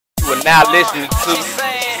You are now listening to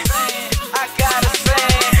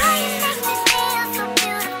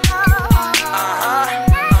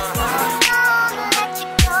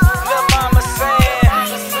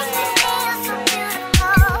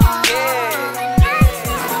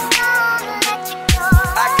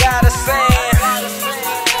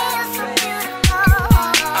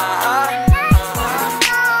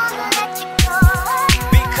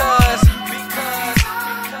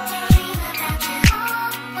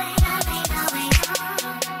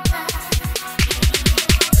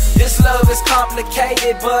love is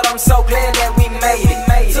complicated, but I'm so glad that we made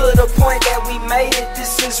it. To the point that we made it,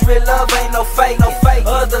 this is real love, ain't no fake.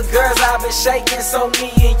 Other girls I've been shaking, so me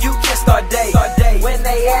and you can start dating. When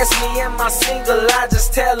they ask me am I single, I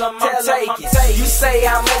just tell them I'm taken. You say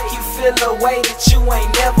I make you feel a way that you ain't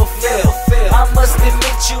never felt. I must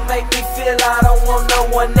admit you make me feel I don't want no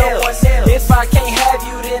one else. If I can't have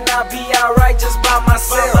you, then I'll be alright just by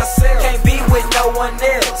myself. Can't be with no one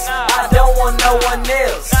else, I don't want no one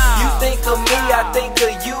else. You think of me, I think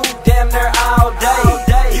of you, damn near all day.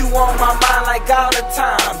 You on my mind like all the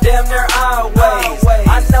time, damn near always.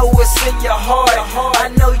 I know it's in your heart, I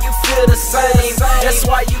know you feel the same. That's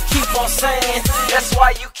why you keep on saying, that's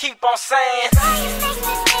why you keep on saying.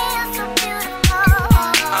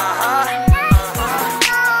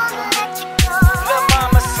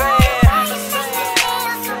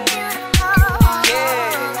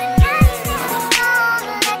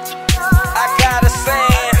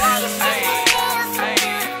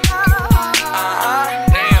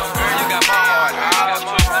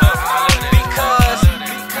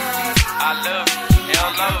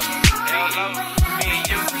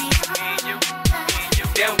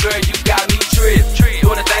 Damn girl, you got me tripped.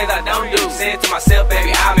 Doing the things I don't do. Saying to myself,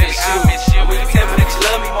 baby, I miss you. When you tell me that you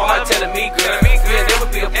love me, my heart telling me, girl, we'll never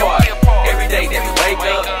be apart. Every day that we wake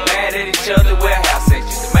up, mad at each other, we'll have sex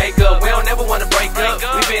just to make up. We don't never want to break up.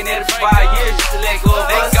 We've been at it for 5 years just to let go of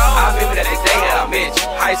us. I remember that the day that I met you,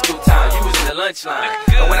 high school time, you was in the lunch line.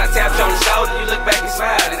 And when I tapped you on the shoulder, you looked back and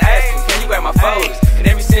smiled and asked me, can you grab my photos? And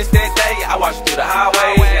ever since that day, I watched you through the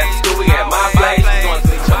highways. And after school, we at my place, we going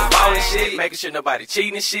through each other's phone and shit, making sure nobody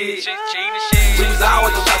cheating and shit. We was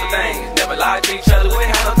always on top of things, never lied to each other. We ain't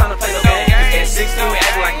had no time to play no games. At 16, we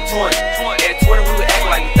acting like 20. At 20, we would act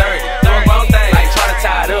like 30. Doing grown things, like trying to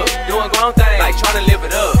tie it up. Doing grown things, like trying to live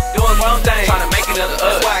it up. Doing grown things, trying to make it other us.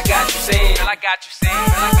 That's why I got you saying, girl, I got you saying,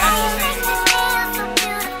 girl, I got you saying.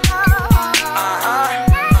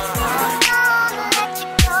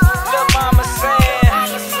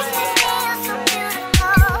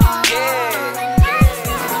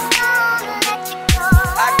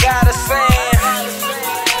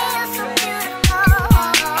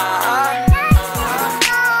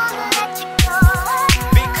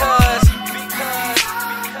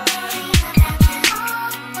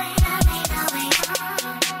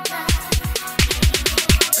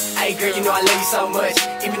 Hey girl, you know I love you so much,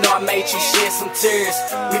 even though I made you shed some tears.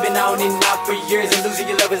 We've been on and out for years, and losing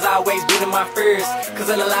your love has always been in my fears. Cause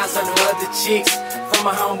of the lies on the other chicks, from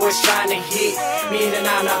my homeboys trying to hit me, and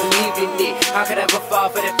I not believing it. How could I ever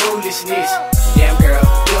fall for that foolishness? Damn girl,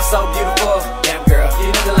 you're so beautiful. Damn girl,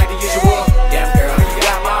 you're nothing like the usual. Damn girl, you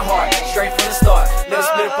got my heart, straight from the start, never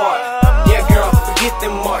split apart. Yeah girl, forget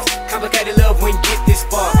them marks, complicated love when you get this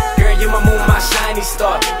far. Girl, you're my moon, my shiny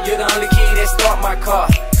star. You're the only key that start my car.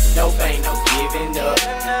 No pain, no giving up.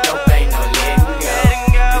 No pain, no letting go.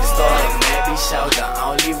 You start and maybe show the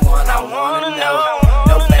only one I wanna know.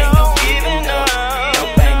 No pain, no giving up. No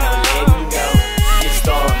pain, no letting go. You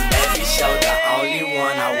start and maybe show the only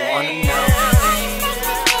one I wanna know.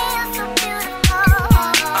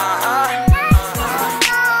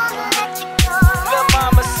 Lil'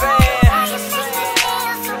 mama saying,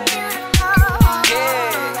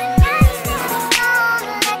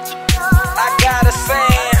 I gotta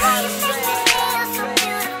say.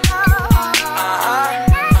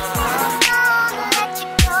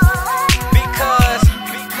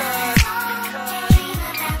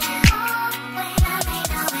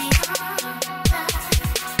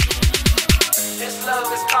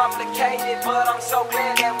 Complicated, but I'm so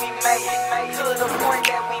glad that we made it. To the point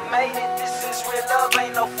that we made it. This is real love,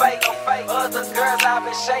 ain't no fake. Other girls I've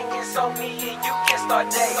been shaking, so me and you can start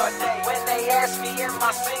dating. When they ask me am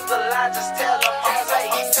I single, I just tell them I'm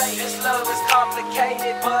taken. This love is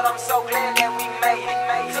complicated, but I'm so glad that we made it.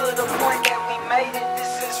 To the point that we made it.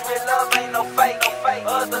 This is real love, ain't no fake.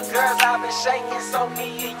 Other girls I've been shaking, so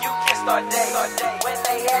me and you can start dating. When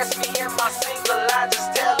they ask me am I single, I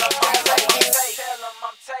just tell them